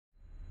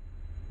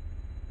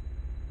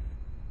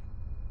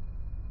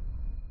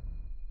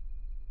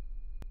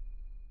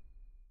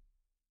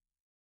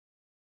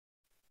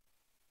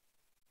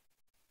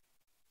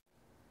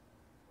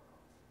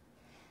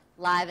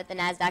Live at the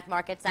Nasdaq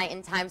market site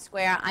in Times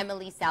Square, I'm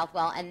Elyse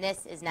Southwell, and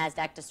this is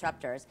Nasdaq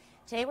Disruptors.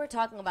 Today we're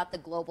talking about the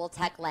global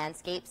tech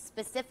landscape,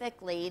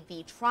 specifically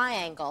the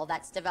triangle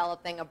that's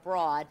developing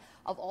abroad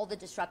of all the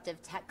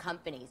disruptive tech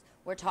companies.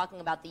 We're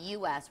talking about the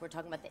U.S., we're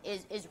talking about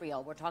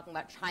Israel, we're talking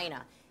about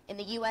China. In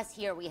the U.S.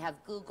 here we have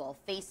Google,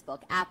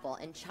 Facebook, Apple.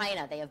 In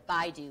China they have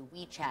Baidu,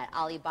 WeChat,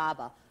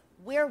 Alibaba.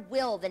 Where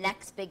will the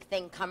next big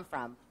thing come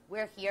from?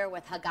 We're here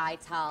with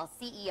Hagai Tal,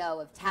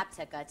 CEO of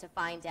Taptica, to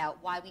find out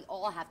why we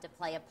all have to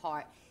play a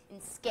part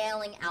in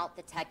scaling out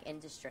the tech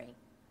industry.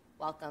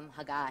 Welcome,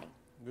 Hagai.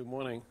 Good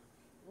morning.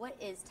 What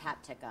is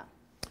Taptica?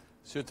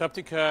 So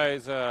Taptica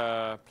is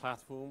a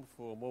platform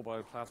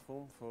mobile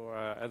platform for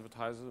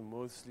advertisers,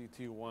 mostly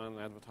tier 1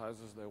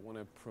 advertisers that want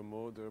to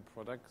promote their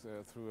products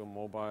through a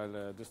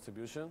mobile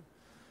distribution.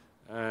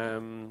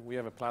 We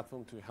have a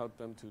platform to help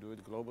them to do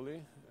it globally.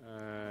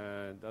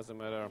 It doesn't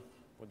matter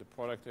what the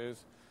product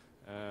is.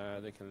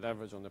 They can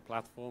leverage on the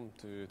platform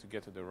to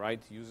get to the right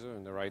user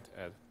and the right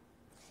ad.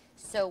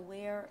 So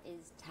where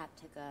is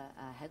Taptica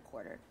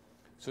headquartered?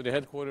 So the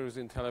headquarters is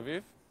in Tel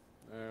Aviv,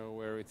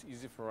 where it's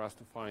easy for us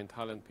to find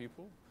talent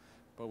people.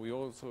 But we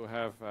also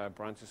have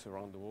branches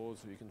around the world,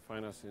 so you can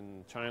find us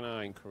in China,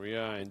 in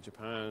Korea, in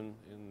Japan,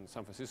 in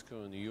San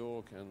Francisco, in New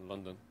York, and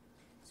London.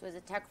 So as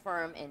a tech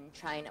firm in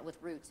China, with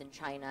roots in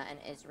China and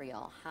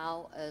Israel,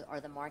 how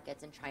are the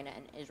markets in China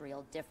and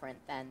Israel different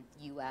than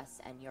U.S.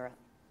 and Europe?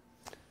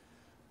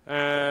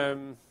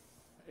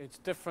 It's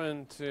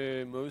different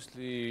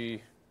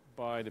mostly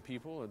by the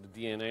people, the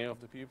DNA of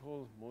the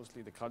people,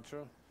 mostly the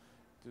culture.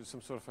 There's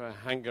some sort of a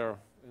hunger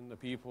in the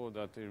people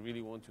that they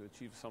really want to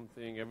achieve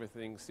something.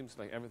 Everything seems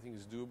like everything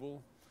is doable.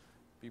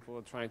 People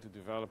are trying to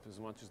develop as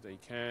much as they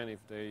can.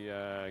 If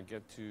they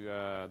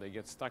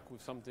get stuck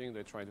with something,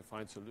 they try to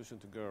find a solution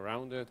to go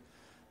around it.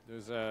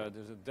 There's a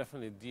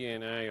definitely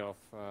DNA of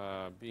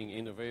being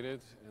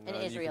innovative. And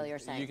in Israel, you're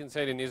saying? You can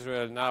say it in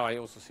Israel. Now I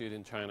also see it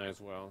in China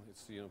as well.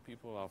 It's,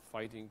 people are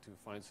fighting to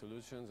find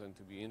solutions and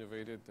to be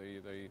innovative.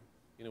 They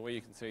in a way,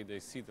 you can say they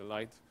see the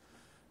light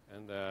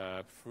and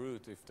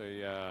fruit if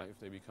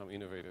they become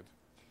innovative.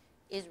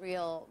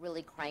 Israel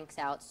really cranks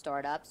out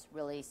startups,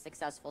 really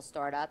successful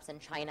startups, and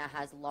China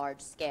has large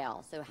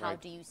scale. So how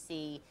do you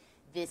see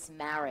this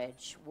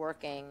marriage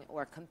working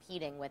or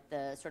competing with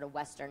the sort of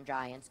Western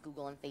giants,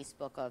 Google and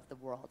Facebook of the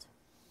world?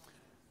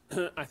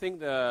 I think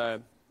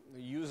the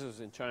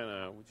users in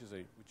China, which is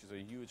a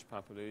huge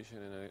population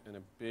and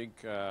a big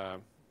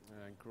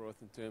growth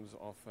in terms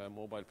of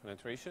mobile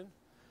penetration.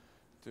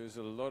 There's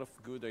a lot of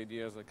good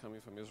ideas that are coming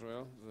from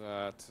Israel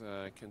that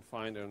can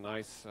find a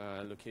nice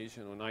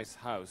location or nice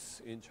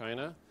house in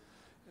China.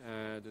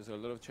 There's a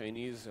lot of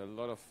Chinese, a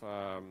lot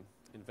of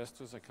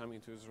investors are coming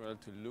to Israel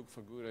to look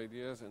for good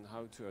ideas and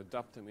how to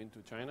adapt them into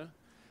China.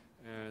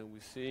 And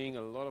we're seeing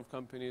a lot of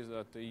companies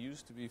that they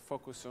used to be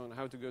focused on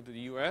how to go to the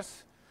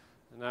US.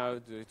 And now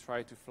they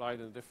try to fly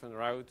in a different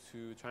route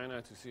to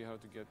China to see how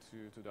to get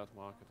to that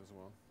market as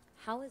well.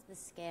 How is the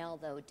scale,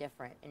 though,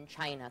 different in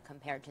China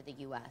compared to the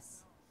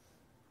US?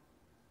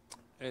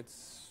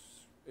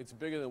 It's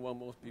bigger than what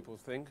most people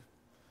think.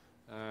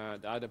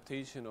 The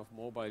adaptation of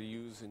mobile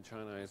use in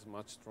China is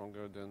much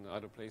stronger than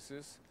other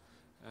places.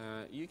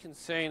 You can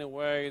say in a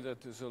way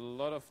that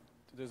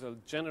there's a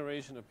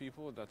generation of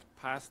people that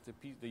passed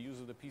the use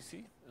of the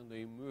PC and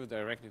they move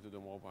directly to the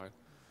mobile.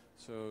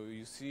 So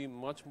you see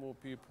much more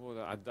people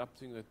that are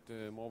adapting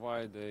the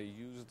mobile. They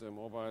use the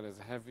mobile as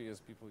heavy as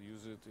people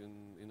use it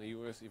in the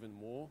US, even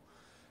more.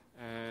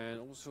 And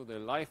also their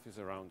life is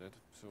around it.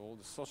 So all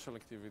the social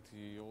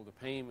activity, all the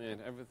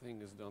payment,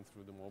 everything is done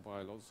through the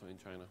mobile also in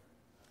China.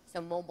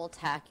 So mobile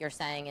tech, you're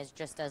saying, is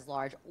just as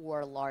large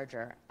or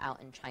larger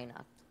out in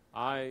China?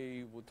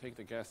 I would take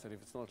the guess that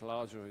if it's not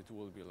larger, it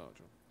will be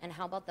larger. And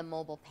how about the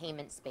mobile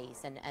payment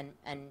space? And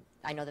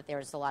I know that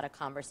there's a lot of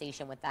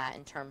conversation with that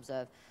in terms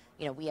of,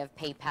 we have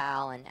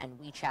PayPal and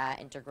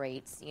WeChat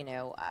integrates,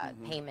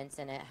 payments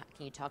in it.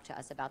 Can you talk to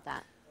us about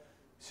that?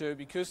 So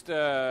because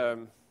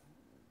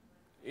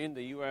in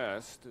the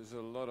US, there's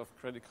a lot of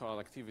credit card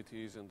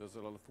activities and there's a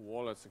lot of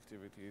wallets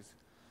activities.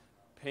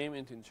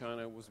 Payment in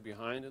China was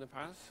behind in the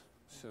past.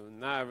 So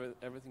now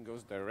everything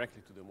goes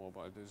directly to the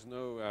mobile. There's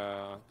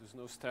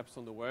no steps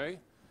on the way,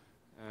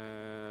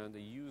 and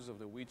the use of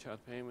the WeChat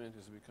payment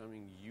is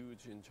becoming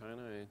huge in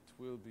China. It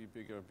will be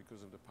bigger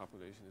because of the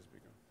population is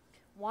bigger.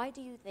 Why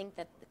do you think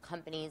that the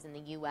companies in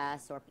the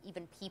U.S. or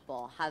even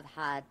people have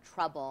had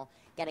trouble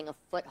getting a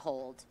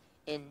foothold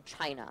in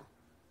China?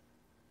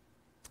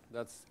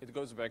 It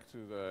goes back to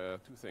the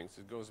two things.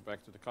 It goes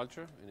back to the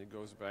culture, and it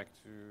goes back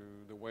to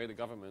the way the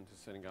government is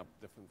setting up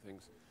different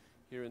things.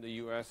 Here in the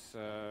U.S.,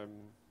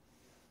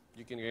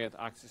 you can get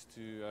access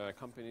to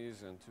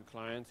companies and to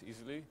clients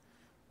easily,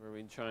 where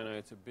in China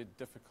it's a bit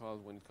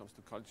difficult when it comes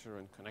to culture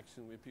and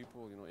connection with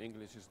people.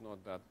 English is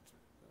not that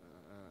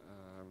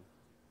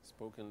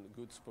spoken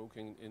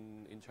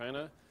in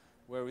China,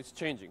 where it's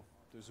changing.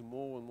 There's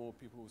more and more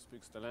people who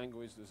speak the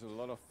language. There's a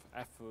lot of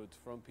effort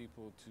from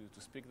people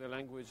to speak the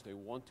language. They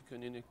want to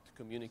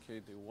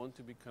communicate. They want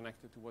to be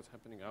connected to what's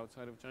happening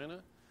outside of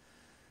China.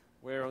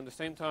 Where on the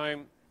same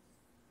time,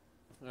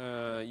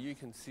 you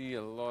can see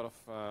a lot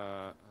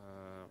of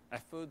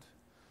effort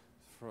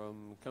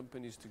from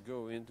companies to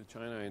go into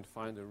China and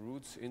find the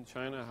routes in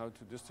China, how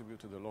to distribute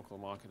to the local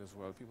market as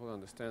well. People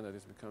understand that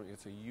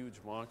it's a huge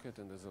market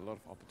and there's a lot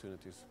of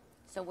opportunities.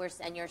 So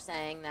you're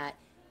saying that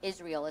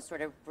Israel is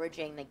sort of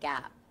bridging the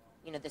gap,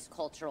 this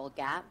cultural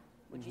gap,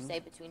 would you say,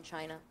 between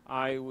China?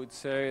 I would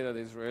say that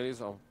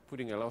Israelis are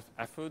putting a lot of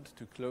effort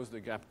to close the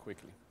gap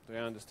quickly. They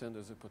understand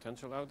there's a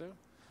potential out there.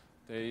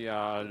 They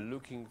are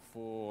looking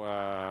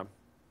for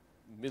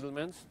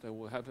middlemen that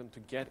will help them to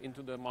get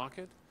into the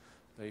market.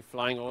 They're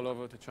flying all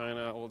over to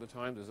China all the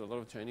time. There's a lot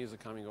of Chinese are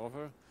coming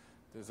over.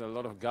 There's a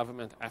lot of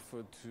government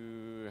effort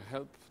to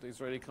help the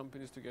Israeli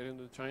companies to get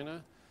into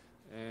China.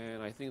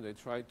 And I think they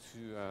try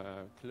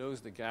to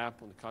close the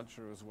gap on the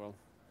culture as well.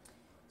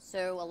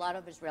 So a lot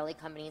of Israeli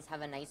companies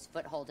have a nice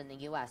foothold in the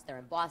U.S. They're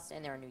in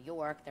Boston, they're in New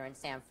York, they're in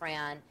San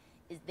Fran.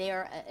 Is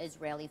there an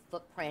Israeli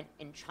footprint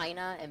in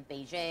China, in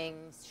Beijing,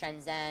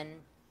 Shenzhen?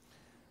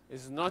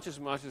 It's not as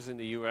much as in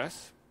the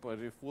U.S., but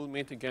if we'll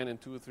meet again in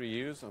 2 or 3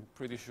 years, I'm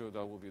pretty sure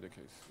that will be the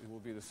case. It will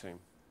be the same.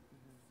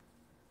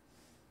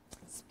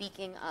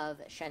 Speaking of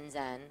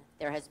Shenzhen,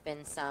 there has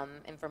been some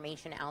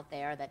information out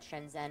there that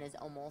Shenzhen is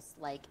almost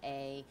like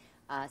a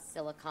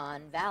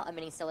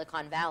mini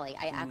Silicon Valley.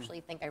 I actually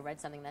think I read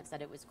something that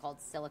said it was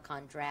called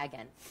Silicon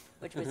Dragon,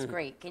 which was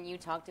great. Can you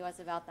talk to us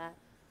about that?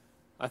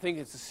 I think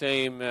it's the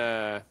same.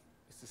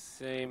 It's the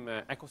same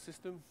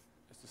ecosystem.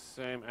 It's the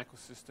same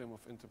ecosystem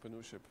of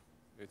entrepreneurship.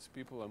 It's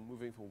people are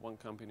moving from one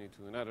company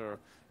to another.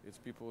 It's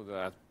people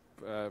that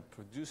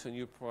produce a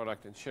new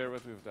product and share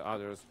it with the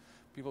others.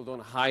 People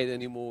don't hide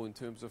anymore in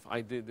terms of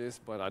I did this,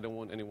 but I don't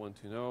want anyone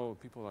to know.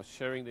 People are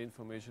sharing the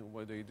information,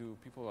 what they do.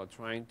 People are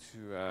trying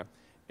to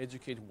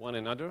educate one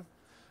another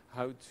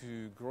how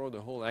to grow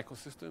the whole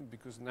ecosystem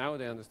because now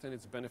they understand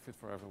it's a benefit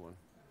for everyone.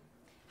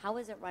 How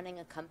is it running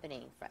a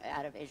company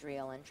out of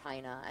Israel and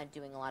China and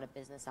doing a lot of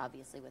business,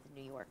 obviously, with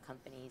New York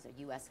companies or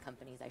U.S.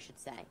 companies, I should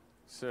say?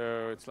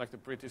 So it's like the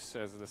British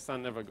says, the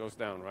sun never goes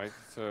down, right?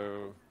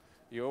 So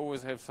you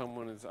always have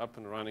someone that's up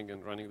and running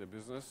the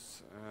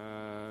business.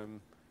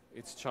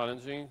 It's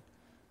challenging,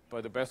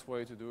 but the best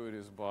way to do it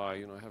is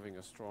by having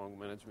a strong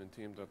management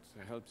team that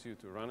helps you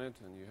to run it,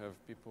 and you have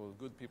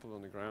good people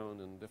on the ground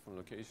in different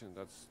locations.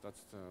 That's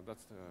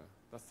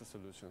the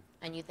solution.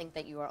 And you think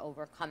that you are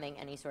overcoming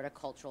any sort of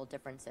cultural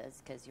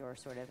differences because you're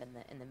sort of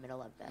in the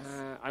middle of this?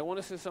 I want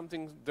to say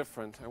something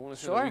different. I want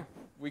to say Sure. that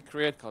we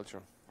create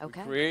culture.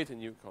 Okay. We create a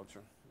new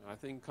culture. I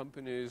think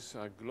companies,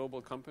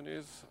 global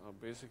companies, are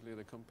basically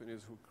the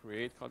companies who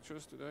create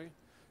cultures today.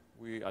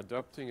 We're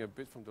adopting a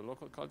bit from the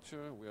local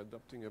culture. We're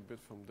adopting a bit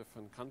from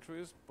different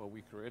countries, but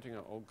we're creating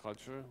our own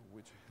culture,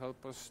 which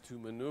help us to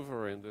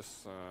maneuver in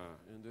this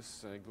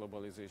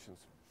globalizations.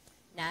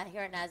 Now,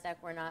 here at Nasdaq,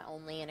 we're not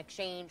only an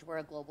exchange, we're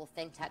a global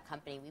fintech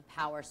company. We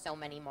power so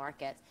many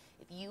markets.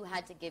 If you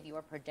had to give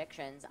your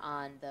predictions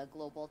on the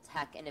global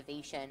tech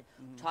innovation,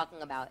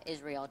 talking about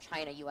Israel,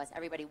 China, U.S.,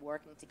 everybody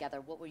working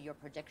together, what would your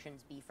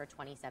predictions be for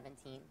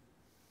 2017?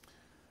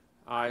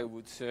 I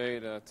would say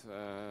that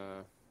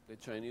the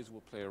Chinese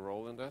will play a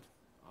role in that.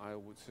 I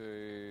would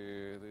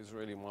say the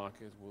Israeli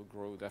market will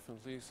grow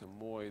definitely. Some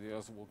more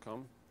ideas will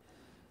come.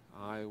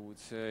 I would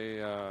say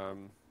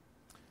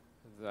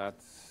that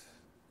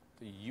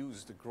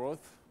the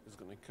growth is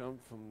going to come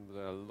from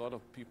a lot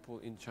of people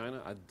in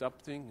China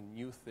adopting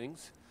new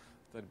things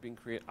that are being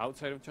created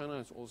outside of China.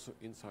 It's also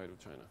inside of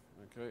China.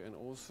 Okay, and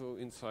also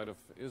inside of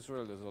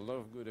Israel, there's a lot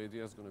of good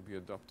ideas going to be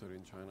adopted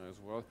in China as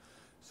well.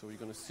 So you're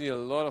going to see a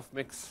lot of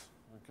mix,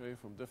 okay,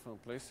 from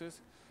different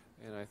places.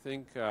 And I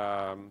think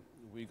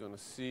we're going to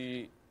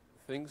see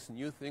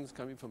new things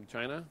coming from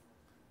China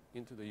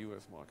into the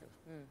U.S. market.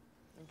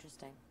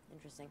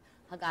 Interesting.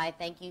 Hagai,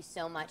 thank you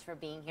so much for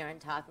being here and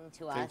talking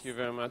to us. Thank you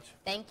very much.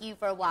 Thank you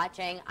for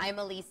watching. I'm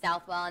Elyse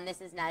Southwell, and this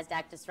is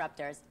Nasdaq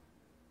Disruptors.